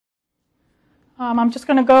I'm just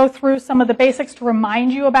going to go through some of the basics to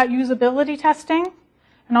remind you about usability testing,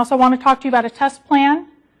 and also want to talk to you about a test plan,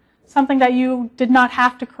 something that you did not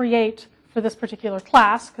have to create for this particular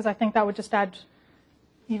class, because I think that would just add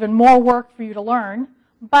even more work for you to learn.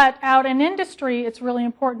 But out in industry, it's really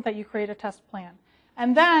important that you create a test plan.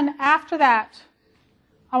 And then after that,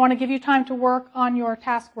 I want to give you time to work on your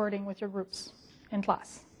task wording with your groups in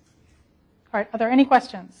class. All right, are there any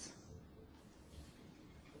questions?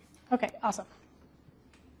 Okay, awesome.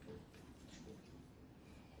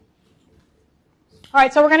 All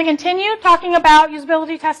right, so we're going to continue talking about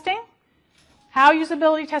usability testing, how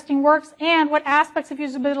usability testing works, and what aspects of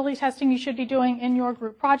usability testing you should be doing in your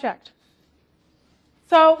group project.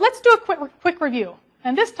 So let's do a quick review.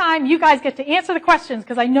 And this time, you guys get to answer the questions,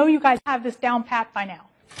 because I know you guys have this down pat by now.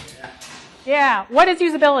 Yeah, what is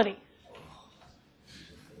usability?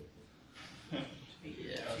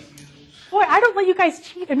 Boy, I don't let you guys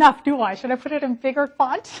cheat enough, do I? Should I put it in bigger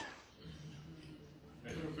font?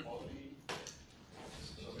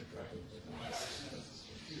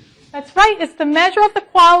 That's right. It's the measure of the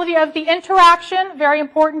quality of the interaction, very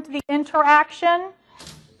important, the interaction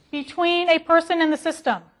between a person and the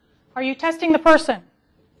system. Are you testing the person?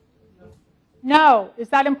 No. Is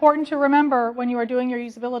that important to remember when you are doing your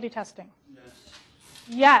usability testing? Yes.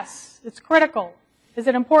 Yes, it's critical. Is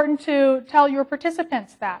it important to tell your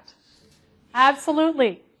participants that?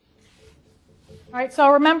 Absolutely. All right, so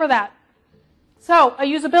remember that. So a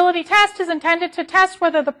usability test is intended to test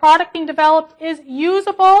whether the product being developed is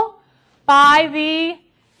usable by the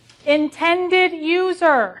intended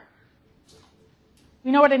user.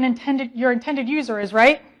 You know what your intended user is,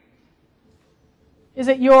 right? Is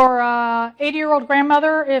it your 80-year-old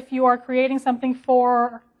grandmother if you are creating something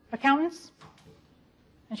for accountants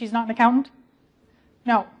and she's not an accountant?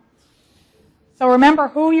 No. So remember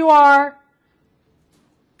who you are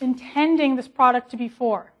intending this product to be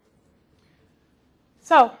for.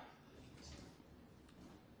 So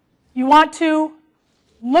you want to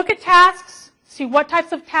look at tasks, see what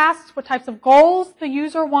types of tasks, what types of goals the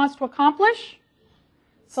user wants to accomplish,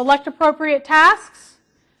 select appropriate tasks,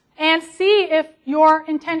 and see if your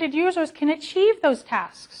intended users can achieve those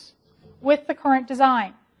tasks with the current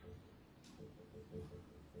design.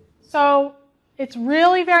 So it's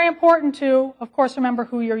really very important to, of course, remember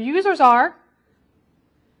who your users are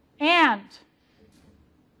and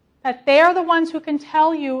that they are the ones who can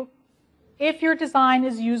tell you if your design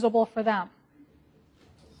is usable for them.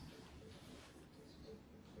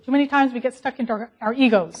 Too many times we get stuck into our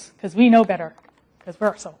egos because we know better, because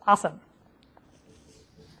we're so awesome.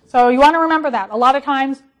 So you want to remember that. A lot of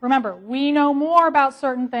times, remember, we know more about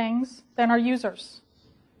certain things than our users.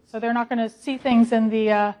 So they're not going to see things in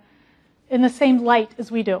the same light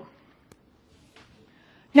as we do.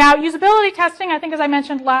 Now, usability testing, I think as I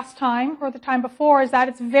mentioned last time, or the time before, is that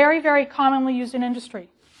it's very, very commonly used in industry.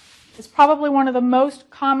 It's probably one of the most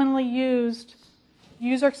commonly used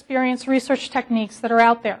user experience research techniques that are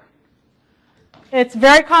out there. It's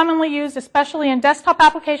very commonly used, especially in desktop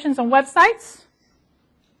applications and websites,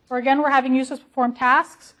 where again, we're having users perform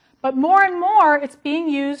tasks, but more and more, it's being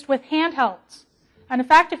used with handhelds. And in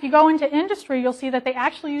fact, if you go into industry, you'll see that they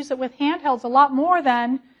actually use it with handhelds a lot more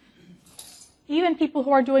than even people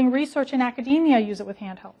who are doing research in academia use it with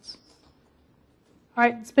handhelds. All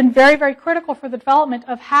right, it's been very, very critical for the development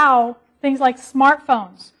of how things like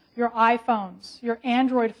smartphones, your iPhones, your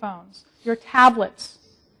Android phones, your tablets,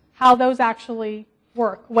 how those actually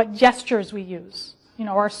work, what gestures we use,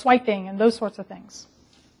 our swiping and those sorts of things.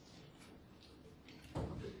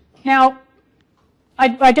 Now,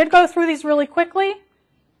 I did go through these really quickly.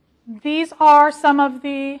 These are some of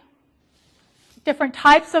the different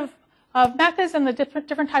types of methods and the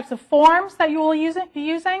different types of forms that you will be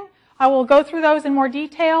using. I will go through those in more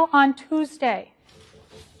detail on Tuesday.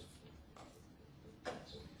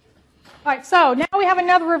 All right, so now we have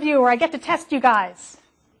another review where I get to test you guys.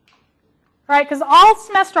 All right, because all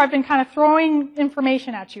semester I've been kind of throwing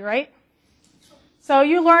information at you, right? So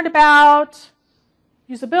you learned about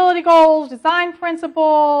usability goals, design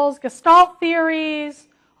principles, Gestalt theories,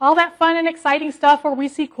 all that fun and exciting stuff where we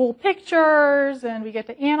see cool pictures and we get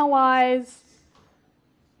to analyze,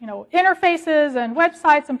 interfaces and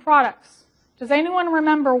websites and products. Does anyone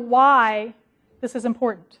remember why this is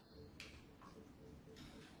important?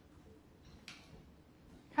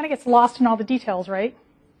 Kind of gets lost in all the details, right?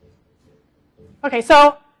 Okay,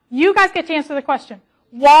 so you guys get to answer the question.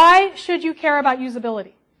 Why should you care about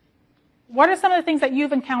usability? What are some of the things that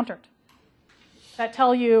you've encountered that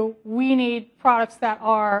tell you we need products that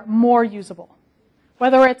are more usable,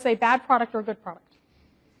 whether it's a bad product or a good product?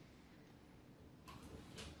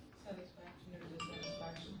 Satisfaction or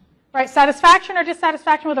dissatisfaction. Right, satisfaction or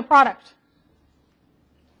dissatisfaction with a product.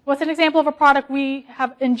 What's an example of a product we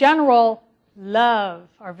have, in general, love,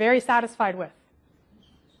 are very satisfied with?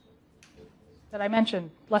 That I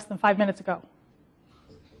mentioned less than 5 minutes ago.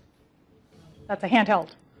 That's a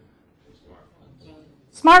handheld.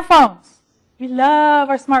 Smartphones. We love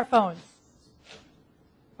our smartphones.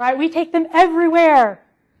 Right? We take them everywhere.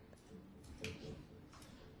 Do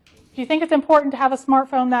you think it's important to have a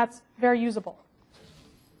smartphone that's very usable?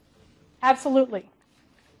 Absolutely.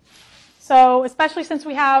 So, especially since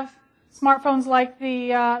we have smartphones like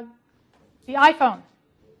the iPhone.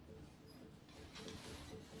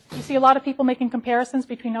 You see a lot of people making comparisons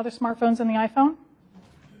between other smartphones and the iPhone?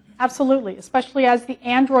 Absolutely, especially as the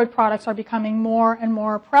Android products are becoming more and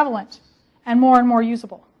more prevalent and more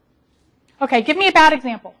usable. Okay, give me a bad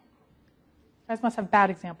example. You guys must have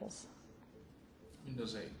bad examples.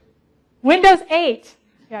 Windows 8. Windows 8.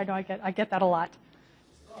 Yeah, I know, I get that a lot.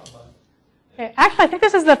 Okay, actually, I think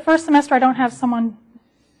this is the first semester I don't have someone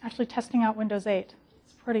actually testing out Windows 8.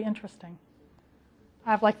 It's pretty interesting.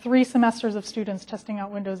 I have like 3 semesters of students testing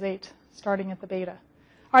out Windows 8, starting at the beta.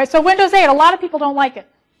 All right, so Windows 8, a lot of people don't like it.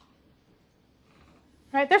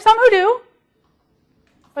 Right? There's some who do,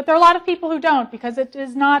 but there are a lot of people who don't because it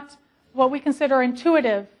is not what we consider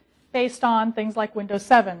intuitive based on things like Windows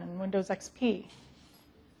 7 and Windows XP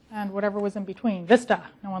and whatever was in between. Vista.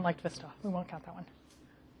 No one liked Vista. We won't count that one.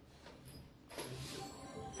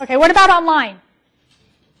 Okay, what about online?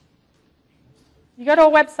 You go to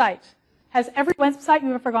a website. Has every website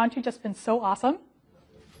you've ever gone to just been so awesome?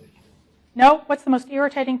 No? What's the most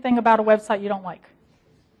irritating thing about a website you don't like?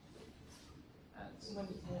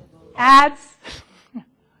 Ads.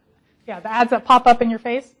 Yeah, the ads that pop up in your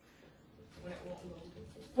face.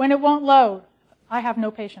 When it won't load. I have no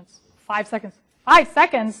patience. 5 seconds. 5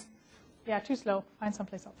 seconds? Yeah, too slow. Find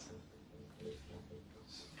someplace else.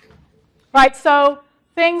 Right, so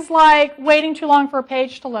things like waiting too long for a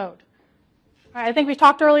page to load. Right, I think we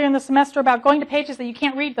talked earlier in the semester about going to pages that you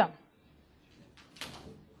can't read them.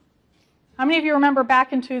 How many of you remember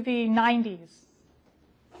back into the 90s?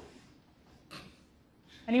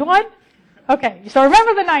 Anyone? Okay, so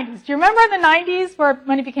remember the 90s. Do you remember the 90s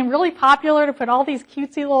when it became really popular to put all these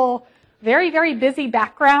cutesy little, very busy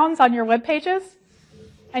backgrounds on your web pages?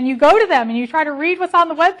 And you go to them and you try to read what's on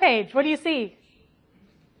the web page. What do you see?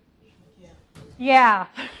 Yeah.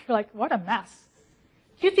 You're like, what a mess.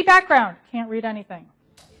 Cutesy background. Can't read anything.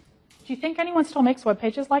 Do you think anyone still makes web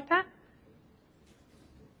pages like that?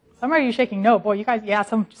 Some of you shaking no. Boy, you guys, yeah,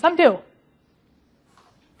 some do.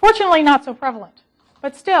 Fortunately, not so prevalent.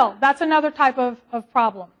 But still, that's another type of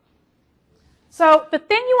problem. So the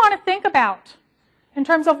thing you want to think about in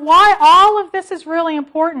terms of why all of this is really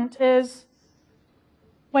important is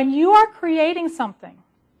when you are creating something,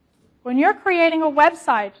 when you're creating a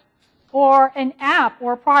website or an app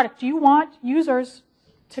or a product, do you want users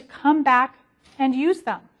to come back and use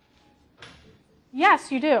them?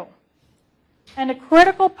 Yes, you do. And a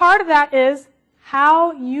critical part of that is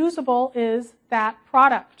how usable is that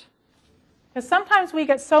product? Because sometimes we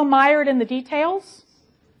get so mired in the details,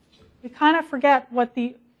 we kind of forget what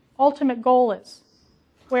the ultimate goal is,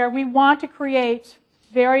 where we want to create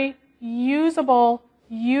very usable,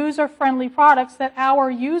 user-friendly products that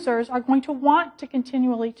our users are going to want to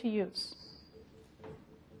continually to use.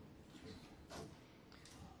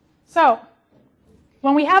 So,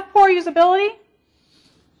 when we have poor usability,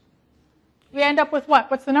 we end up with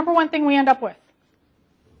what? What's the number one thing we end up with?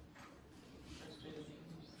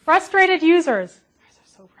 Frustrated users. You guys are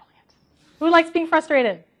so brilliant. Who likes being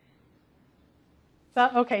frustrated? So,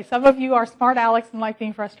 okay, some of you are smart Alex and like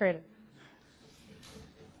being frustrated.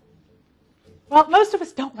 Well, most of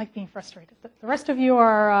us don't like being frustrated. The rest of you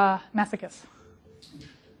are masochists.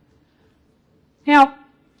 Now,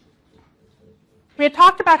 we had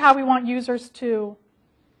talked about how we want users to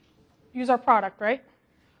use our product, right?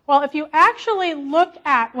 Well, if you actually look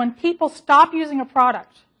at when people stop using a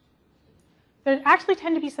product, there actually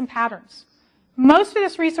tend to be some patterns. Most of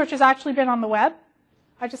this research has actually been on the web.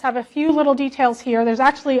 I just have a few little details here. There's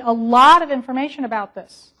actually a lot of information about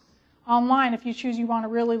this online if you choose you want to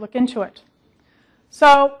really look into it.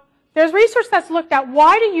 So there's research that's looked at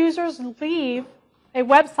why do users leave a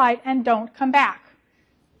website and don't come back.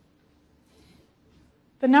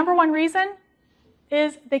 The number one reason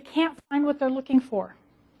is they can't find what they're looking for.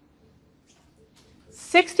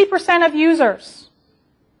 60% of users,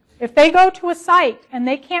 if they go to a site and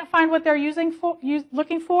they can't find what they're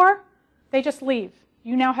looking for, they just leave.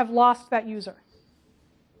 You now have lost that user.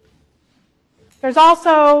 There's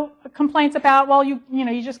also complaints about, well, you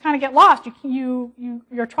just kind of get lost.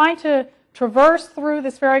 You're trying to traverse through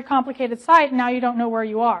this very complicated site, and now you don't know where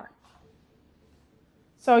you are.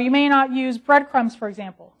 So you may not use breadcrumbs, for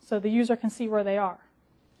example, so the user can see where they are.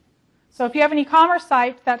 So if you have an e-commerce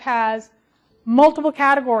site that has multiple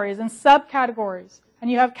categories and subcategories,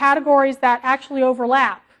 and you have categories that actually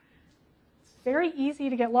overlap, it's very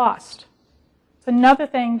easy to get lost. It's another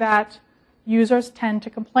thing that users tend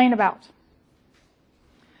to complain about.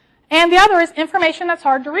 And the other is information that's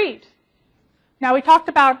hard to read. Now, we talked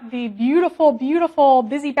about the beautiful, beautiful,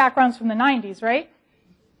 busy backgrounds from the 90s, right?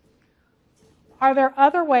 Are there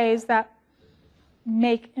other ways that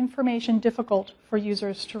make information difficult for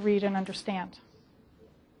users to read and understand?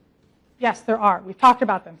 Yes, there are. We've talked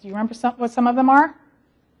about them. Do you remember what some of them are?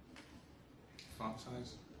 Font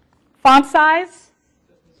size. Font size.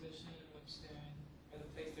 The position in which they're in, or the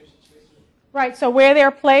place they're situated. Right, so where they're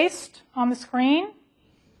placed on the screen.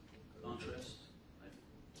 Contrast.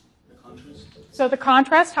 The contrast. So the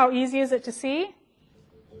contrast, how easy is it to see?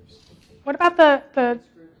 What about the Group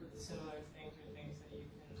with similar things or things that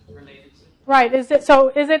you can relate it to. right, is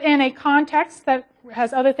it in a context that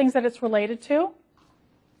has other things that it's related to?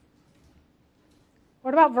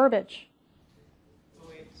 What about verbiage? The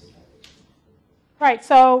way it's Right,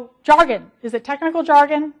 so jargon. Is it technical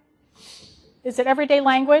jargon? Is it everyday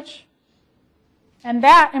language? And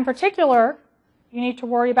that, in particular, you need to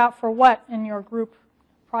worry about for what in your group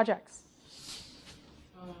projects?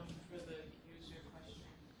 for the user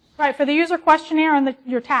questionnaire. Right, for the user questionnaire and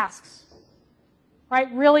your tasks.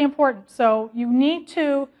 Right, really important. So you need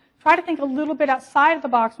to try to think a little bit outside of the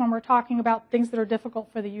box when we're talking about things that are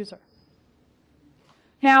difficult for the user.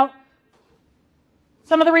 Now,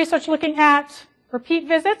 some of the research looking at repeat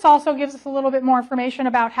visits also gives us a little bit more information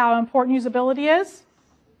about how important usability is.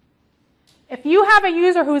 If you have a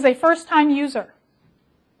user who is a first-time user,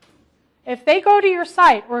 if they go to your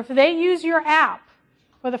site or if they use your app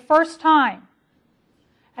for the first time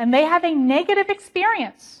and they have a negative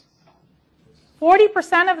experience,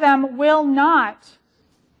 40% of them will not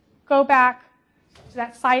go back to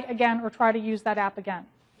that site again or try to use that app again.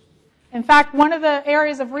 In fact, one of the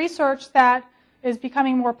areas of research that is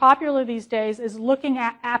becoming more popular these days is looking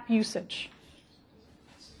at app usage.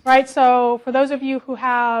 Right? So for those of you who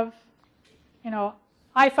have,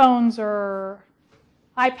 iPhones or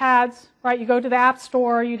iPads, right? You go to the App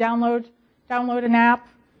Store, you download an app,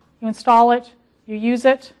 you install it, you use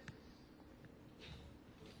it,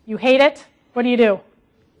 you hate it. What do? You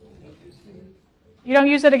don't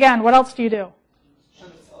use it again. What else do you do?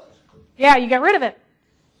 Yeah, you get rid of it.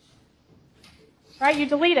 Right? You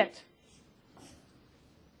delete it.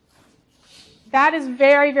 That is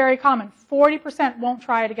very, very common. 40% won't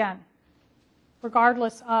try it again,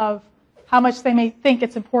 regardless of how much they may think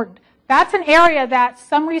it's important. That's an area that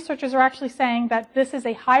some researchers are actually saying that this is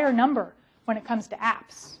a higher number when it comes to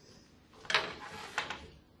apps.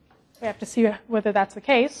 We have to see whether that's the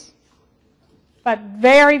case. But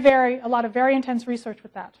a lot of very intense research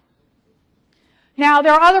with that. Now,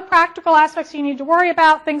 there are other practical aspects you need to worry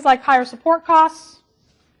about, things like higher support costs.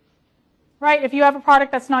 Right? If you have a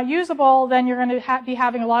product that's not usable, then you're going to be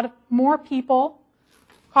having a lot of more people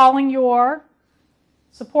calling your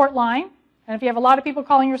support line. And if you have a lot of people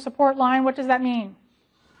calling your support line, what does that mean?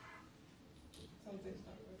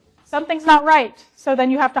 Something's not right. So then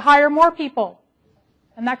you have to hire more people.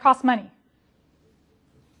 And that costs money.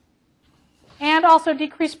 And also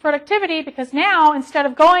decrease productivity, because now, instead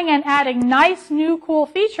of going and adding nice, new, cool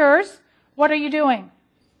features, what are you doing?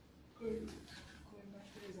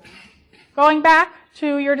 Going back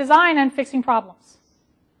to your design and fixing problems.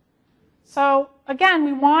 So, again,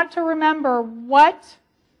 we want to remember what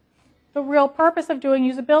the real purpose of doing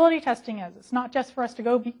usability testing is. It's not just for us to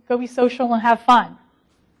go be social and have fun.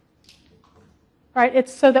 Right?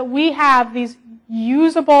 It's so that we have these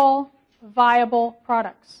usable, viable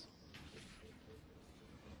products.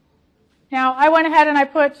 Now, I went ahead and I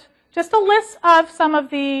put just a list of some of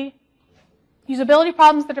the usability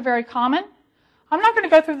problems that are very common. I'm not going to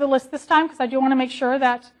go through the list this time because I do want to make sure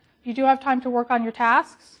that you do have time to work on your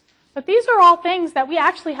tasks. But these are all things that we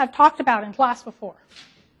actually have talked about in class before.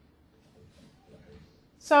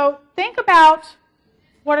 So think about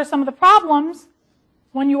what are some of the problems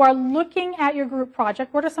when you are looking at your group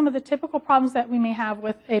project. What are some of the typical problems that we may have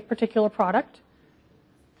with a particular product?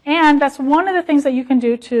 And that's one of the things that you can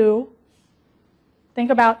do to think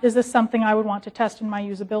about, is this something I would want to test in my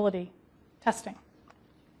usability testing?